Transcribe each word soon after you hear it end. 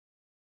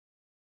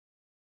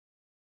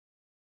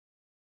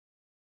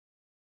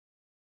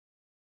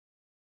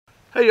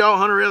Hey y'all,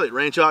 Hunter Elliott,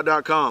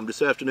 rangehot.com.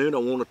 This afternoon I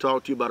want to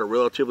talk to you about a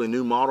relatively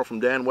new model from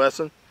Dan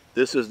Wesson.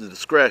 This is the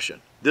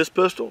Discretion. This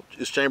pistol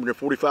is chambered in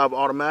 .45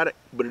 automatic,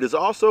 but it is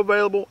also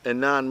available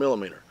in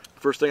 9mm.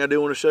 First thing I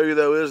do want to show you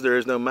though is there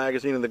is no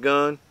magazine in the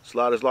gun.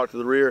 Slide is locked to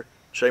the rear,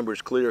 chamber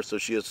is clear, so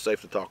she is safe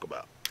to talk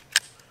about.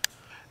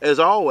 As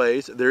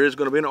always, there is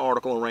going to be an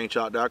article on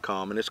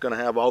rangehot.com, and it's going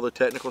to have all the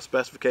technical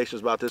specifications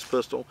about this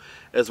pistol,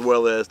 as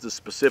well as the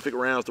specific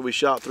rounds that we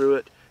shot through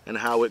it, and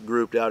how it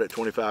grouped out at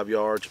 25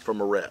 yards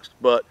from a rest.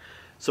 But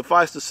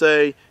suffice to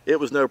say, it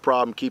was no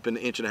problem keeping the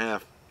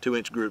 1.5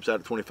 2-inch groups out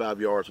at 25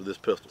 yards with this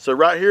pistol. So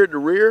right here at the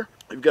rear,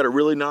 you've got a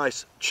really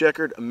nice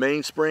checkered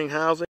mainspring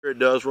housing. It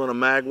does run a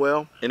mag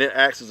well, and it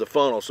acts as a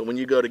funnel. So when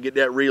you go to get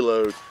that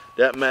reload,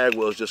 that mag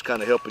well is just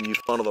kind of helping you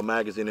funnel the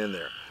magazine in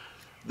there.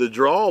 The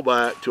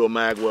drawback to a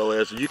mag well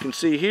is, you can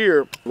see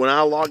here, when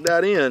I lock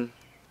that in,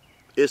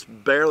 it's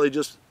barely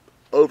just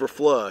over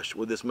flush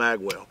with this mag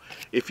well.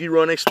 If you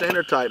run a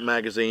standard type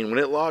magazine, when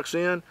it locks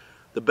in,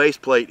 the base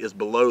plate is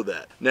below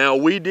that. Now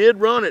we did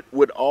run it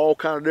with all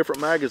kind of different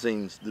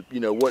magazines,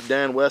 you know, what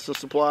Dan Wesson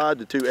supplied,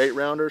 the 2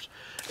 8-rounders,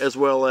 as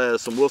well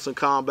as some Wilson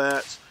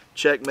Combats,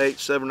 Checkmate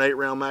 7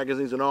 8-round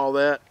magazines and all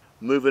that.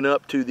 Moving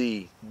up to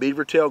the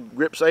beaver tail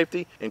grip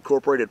safety,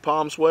 incorporated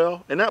palm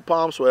swell, and that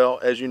palm swell,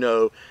 as you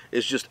know,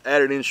 is just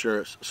added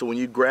insurance. So when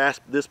you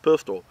grasp this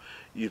pistol,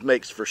 it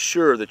makes for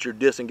sure that you're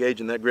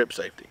disengaging that grip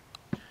safety.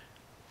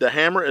 The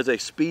hammer is a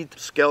speed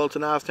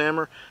skeletonized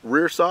hammer.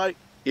 Rear sight,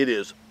 it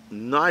is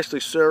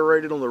nicely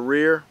serrated on the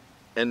rear,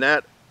 and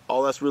that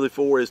all that's really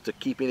for is to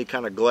keep any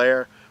kind of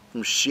glare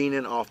from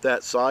sheening off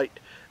that sight,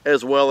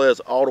 as well as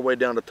all the way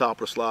down the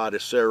top of the slide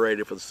is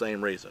serrated for the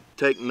same reason.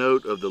 Take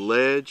note of the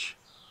ledge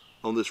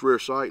on this rear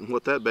sight, and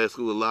what that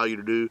basically will allow you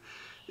to do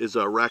is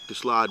rack the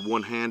slide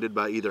one-handed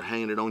by either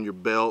hanging it on your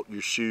belt,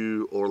 your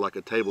shoe, or like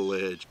a table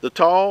ledge. The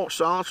tall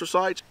silencer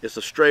sights, it's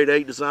a straight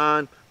 8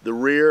 design. The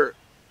rear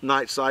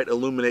night sight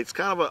illuminates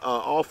kind of an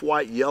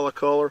off-white yellow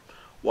color,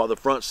 while the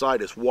front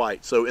sight is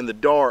white. So in the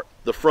dark,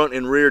 the front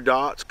and rear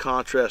dots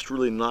contrast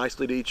really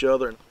nicely to each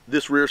other.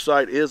 This rear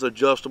sight is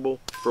adjustable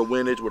for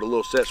windage with a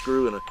little set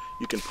screw, and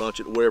you can punch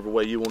it whatever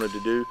way you wanted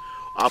to do.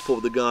 I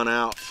pulled the gun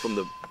out from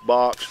the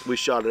box. We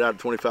shot it out at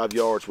 25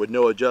 yards with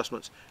no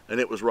adjustments, and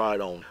it was right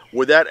on.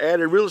 With that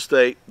added real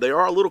estate, they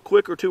are a little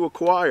quicker to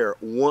acquire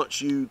once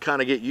you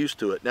kind of get used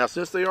to it. Now,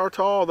 since they are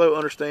tall, though,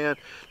 understand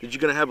that you're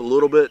going to have a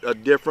little bit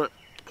of different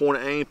point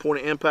of aim,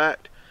 point of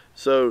impact.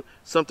 So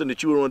something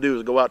that you would want to do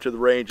is go out to the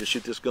range and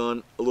shoot this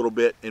gun a little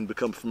bit and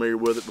become familiar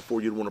with it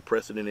before you'd want to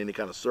press it in any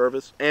kind of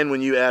service. And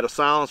when you add a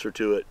silencer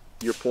to it,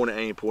 your point of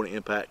aim, point of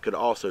impact could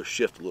also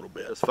shift a little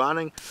bit. It's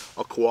finding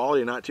a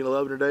quality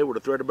 1911 today with a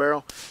threaded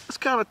barrel, it's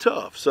kind of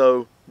tough.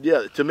 So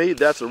yeah, to me,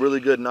 that's a really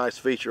good, nice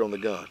feature on the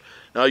gun.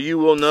 Now you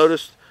will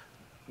notice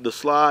the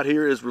slide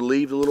here is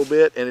relieved a little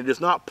bit, and it is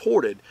not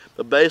ported,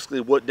 but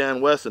basically what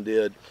Dan Wesson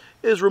did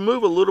is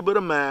remove a little bit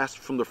of mass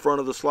from the front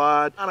of the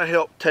slide, kind of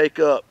help take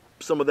up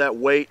some of that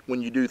weight when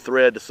you do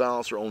thread the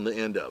silencer on the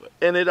end of it.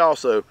 And it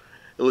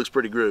looks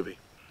pretty groovy.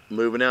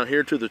 Moving down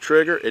here to the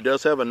trigger, it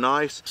does have a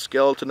nice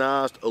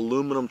skeletonized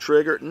aluminum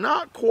trigger.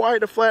 Not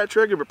quite a flat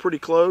trigger, but pretty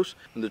close.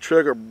 And the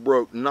trigger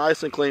broke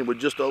nice and clean with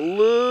just a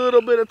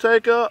little bit of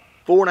take up,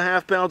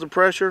 4.5 pounds of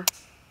pressure,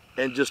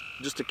 and just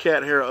a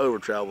cat hair over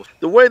travels.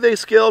 The way they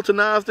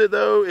skeletonized it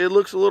though, it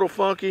looks a little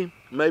funky.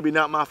 Maybe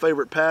not my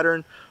favorite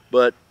pattern,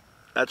 but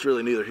that's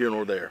really neither here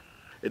nor there.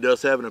 It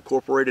does have an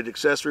incorporated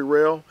accessory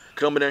rail.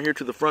 Coming down here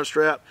to the front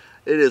strap,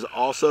 it is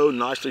also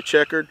nicely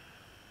checkered.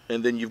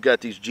 And then you've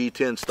got these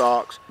G10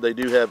 stocks. They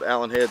do have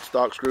Allen head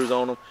stock screws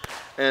on them.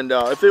 And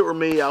if it were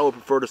me, I would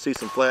prefer to see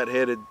some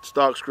flat-headed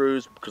stock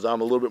screws because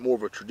I'm a little bit more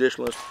of a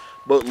traditionalist.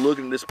 But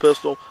looking at this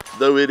pistol,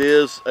 though it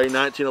is a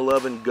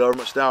 1911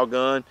 government-style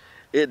gun,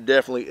 it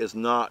definitely is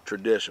not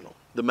traditional.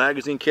 The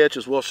magazine catch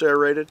is well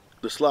serrated.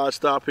 The slide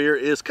stop here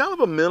is kind of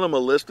a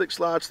minimalistic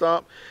slide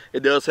stop.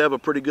 It does have a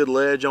pretty good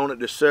ledge on it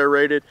that's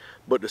serrated,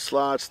 but the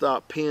slide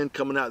stop pin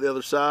coming out the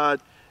other side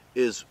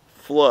is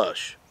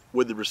flush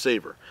with the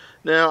receiver.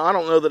 Now, I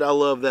don't know that I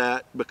love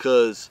that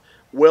because,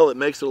 well, it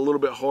makes it a little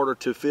bit harder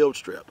to field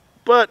strip.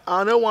 But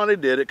I know why they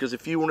did it, because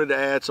if you wanted to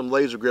add some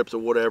laser grips or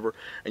whatever,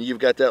 and you've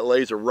got that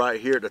laser right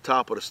here at the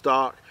top of the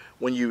stock,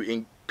 when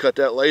you cut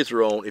that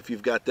laser on, if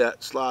you've got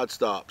that slide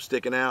stop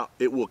sticking out,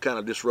 it will kind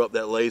of disrupt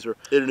that laser.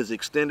 It is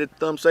extended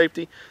thumb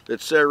safety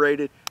that's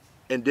serrated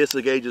and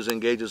disengages and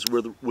engages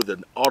with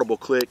an audible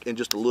click and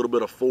just a little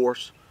bit of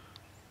force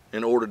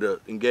in order to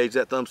engage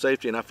that thumb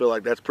safety, and I feel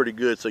like that's pretty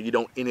good so you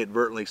don't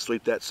inadvertently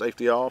sweep that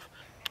safety off.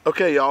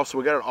 Okay y'all, so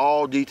we got it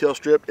all detail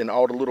stripped and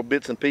all the little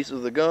bits and pieces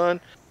of the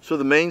gun. So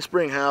the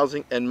mainspring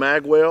housing and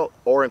mag well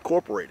are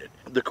incorporated.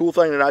 The cool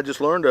thing that I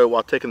just learned though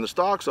while taking the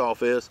stocks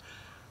off is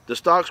the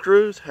stock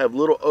screws have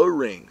little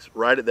O-rings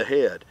right at the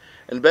head.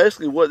 And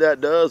basically what that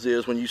does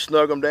is when you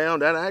snug them down,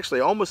 that actually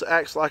almost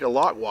acts like a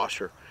lock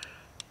washer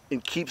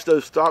and keeps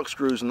those stock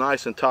screws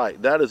nice and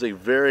tight. That is a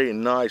very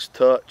nice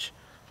touch.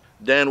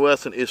 Dan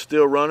Wesson is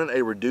still running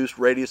a reduced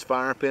radius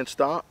firing pin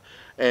stock,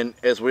 and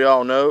as we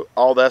all know,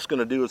 all that's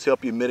going to do is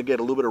help you mitigate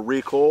a little bit of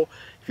recoil,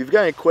 If you've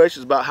got any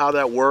questions about how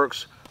that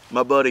works,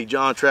 my buddy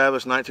John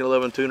Travis,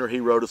 1911 tuner,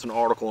 he wrote us an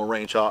article on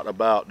Range Hot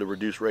about the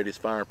reduced radius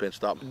firing pin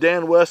stop.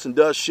 Dan Wesson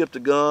does ship the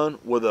gun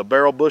with a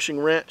barrel bushing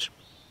wrench.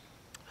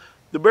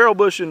 The barrel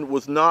bushing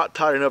was not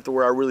tight enough to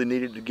where I really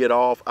needed to get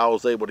off. I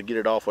was able to get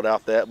it off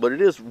without that, but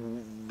it is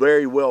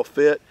very well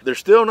fit. They're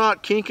still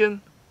not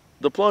kinking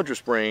the plunger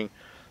spring,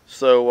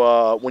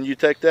 so when you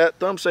take that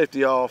thumb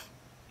safety off,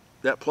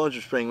 that plunger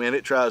spring, man,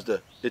 it tries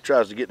to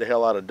get the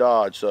hell out of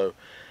Dodge. So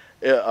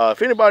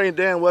if anybody in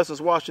Dan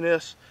Wesson's watching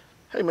this,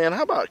 hey man,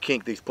 how about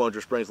kink these plunger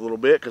springs a little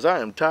bit, because I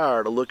am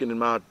tired of looking in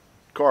my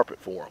carpet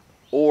for them.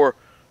 Or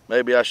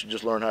maybe I should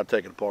just learn how to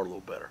take it apart a little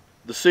better.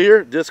 The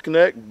sear,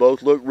 disconnect,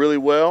 both look really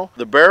well.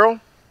 The barrel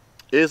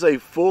is a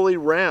fully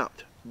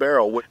ramped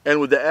barrel, and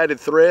with the added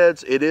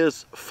threads, it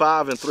is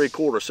 5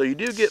 3/4. So you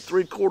do get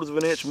 3/4 of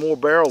an inch more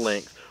barrel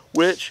length,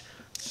 which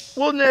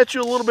will net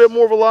you a little bit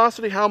more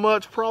velocity. How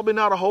much? Probably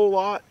not a whole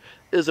lot.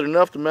 Is it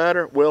enough to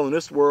matter? Well, in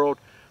this world,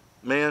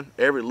 man,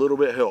 every little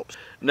bit helps.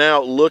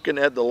 Now, looking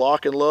at the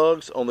lock and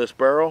lugs on this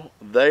barrel,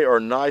 they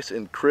are nice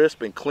and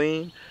crisp and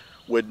clean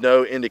with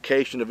no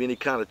indication of any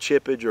kind of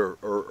chippage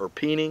or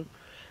peening.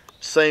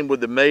 Same with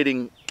the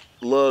mating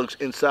lugs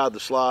inside the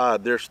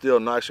slide. They're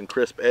still nice and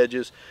crisp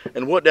edges.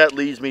 And what that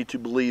leads me to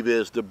believe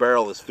is the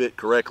barrel is fit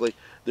correctly.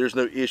 There's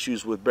no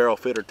issues with barrel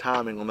fit or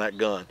timing on that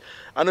gun.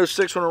 I know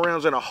 600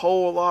 rounds ain't a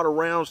whole lot of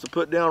rounds to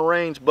put down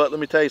range, but let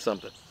me tell you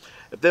something.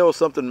 If there was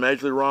something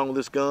majorly wrong with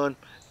this gun,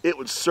 it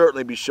would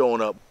certainly be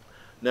showing up.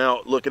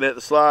 Now, looking at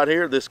the slide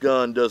here, this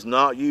gun does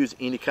not use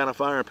any kind of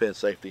firing pin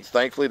safety.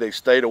 Thankfully, they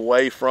stayed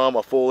away from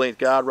a full-length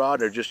guide rod.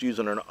 They're just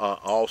using an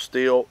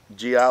all-steel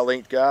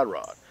GI-length guide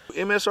rod.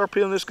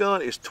 MSRP on this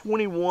gun is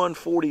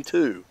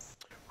 $21.42.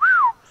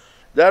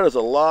 That is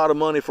a lot of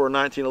money for a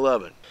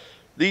 1911.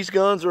 These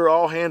guns are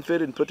all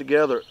hand-fitted and put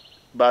together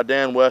by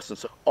Dan Wesson.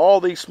 So all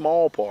these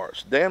small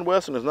parts, Dan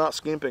Wesson is not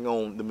skimping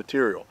on the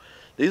material.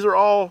 These are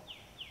all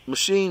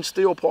machined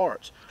steel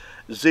parts.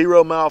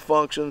 Zero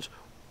malfunctions.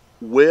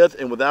 With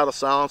and without a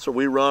silencer,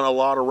 we run a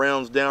lot of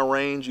rounds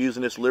downrange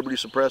using this Liberty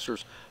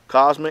Suppressor's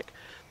Cosmic.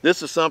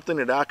 This is something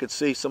that I could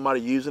see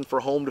somebody using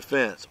for home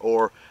defense,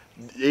 or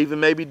even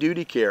maybe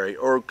duty carry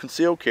or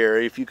concealed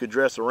carry if you could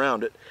dress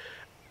around it.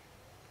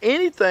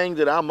 Anything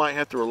that I might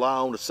have to rely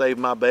on to save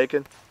my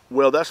bacon,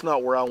 well, that's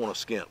not where I want to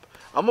skimp.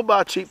 I'm going to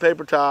buy cheap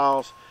paper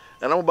towels,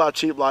 and I'm going to buy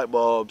cheap light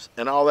bulbs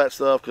and all that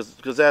stuff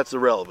because that's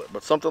irrelevant.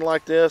 But something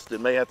like this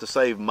that may have to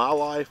save my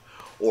life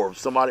or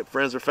somebody,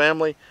 friends or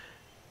family,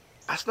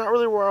 that's not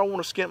really where I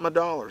want to skimp my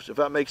dollars, if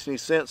that makes any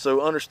sense.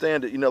 So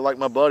understand that, you know, like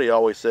my buddy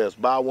always says,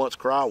 buy once,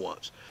 cry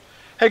once.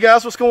 Hey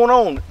guys, what's going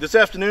on? This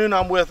afternoon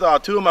I'm with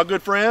two of my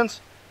good friends,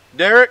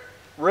 Derek,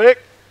 Rick.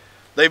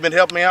 They've been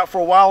helping me out for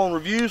a while on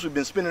reviews. We've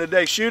been spending the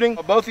day shooting.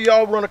 Both of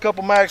y'all run a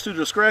couple mags through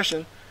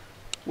Discretion.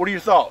 What are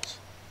your thoughts?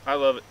 I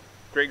love it.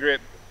 Great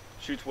grip,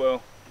 shoots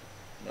well.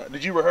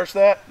 Did you rehearse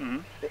that?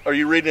 Are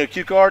you reading a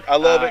cue card? I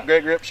love it.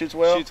 Great grip, shoots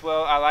well. Shoots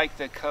well. I like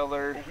the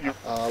color.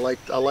 I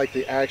like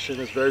the action.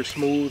 It's very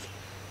smooth.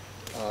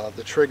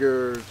 The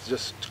trigger is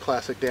just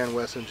classic Dan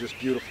Wesson, just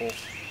beautiful.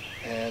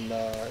 And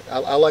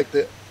I like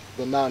the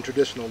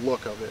non-traditional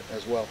look of it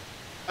as well.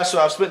 So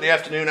I've spent the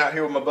afternoon out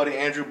here with my buddy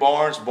Andrew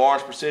Barnes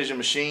Precision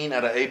Machine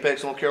out of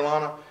Apex, North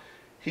Carolina.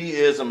 He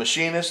is a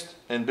machinist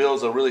and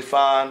builds a really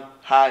fine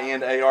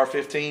high-end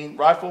AR-15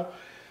 rifle,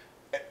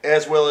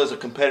 as well as a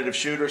competitive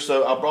shooter.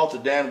 So I brought the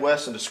Dan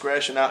Wesson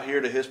Discretion out here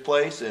to his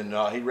place, and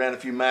he ran a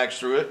few mags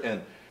through it.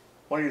 And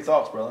what are your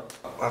thoughts, brother?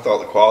 I thought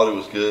the quality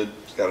was good.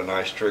 It's got a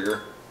nice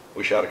trigger.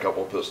 We shot a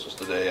couple of pistols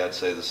today. I'd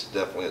say this is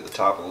definitely at the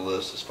top of the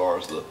list as far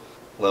as the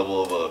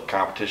level of a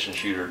competition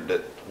shooter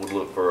that would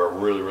look for a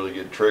really, really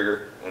good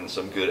trigger and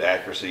some good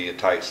accuracy, a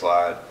tight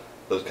slide,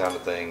 those kind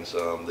of things.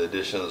 The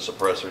addition of the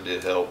suppressor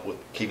did help with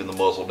keeping the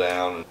muzzle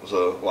down. It was a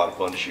lot of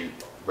fun to shoot.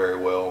 Very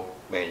well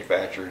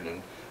manufactured,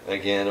 and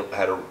again, it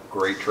had a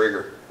great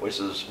trigger,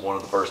 which is one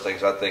of the first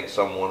things I think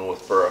someone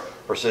with for a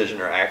precision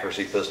or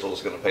accuracy pistol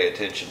is going to pay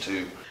attention to.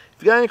 If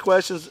you got any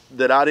questions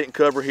that I didn't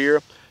cover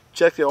here,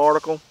 check the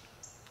article.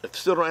 If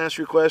still don't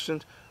answer your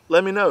questions,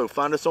 let me know.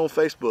 Find us on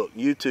Facebook,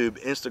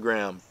 YouTube,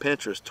 Instagram,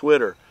 Pinterest,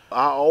 Twitter.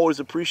 I always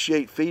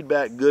appreciate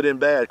feedback, good and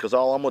bad, because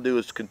all I'm going to do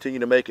is continue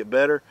to make it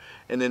better,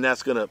 and then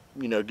that's going to,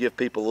 you know, give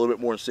people a little bit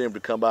more incentive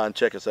to come by and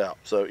check us out.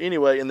 So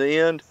anyway, in the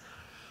end,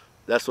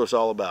 that's what it's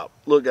all about.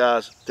 Look,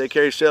 guys, take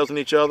care of yourselves and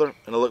each other,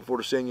 and I look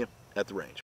forward to seeing you at the range.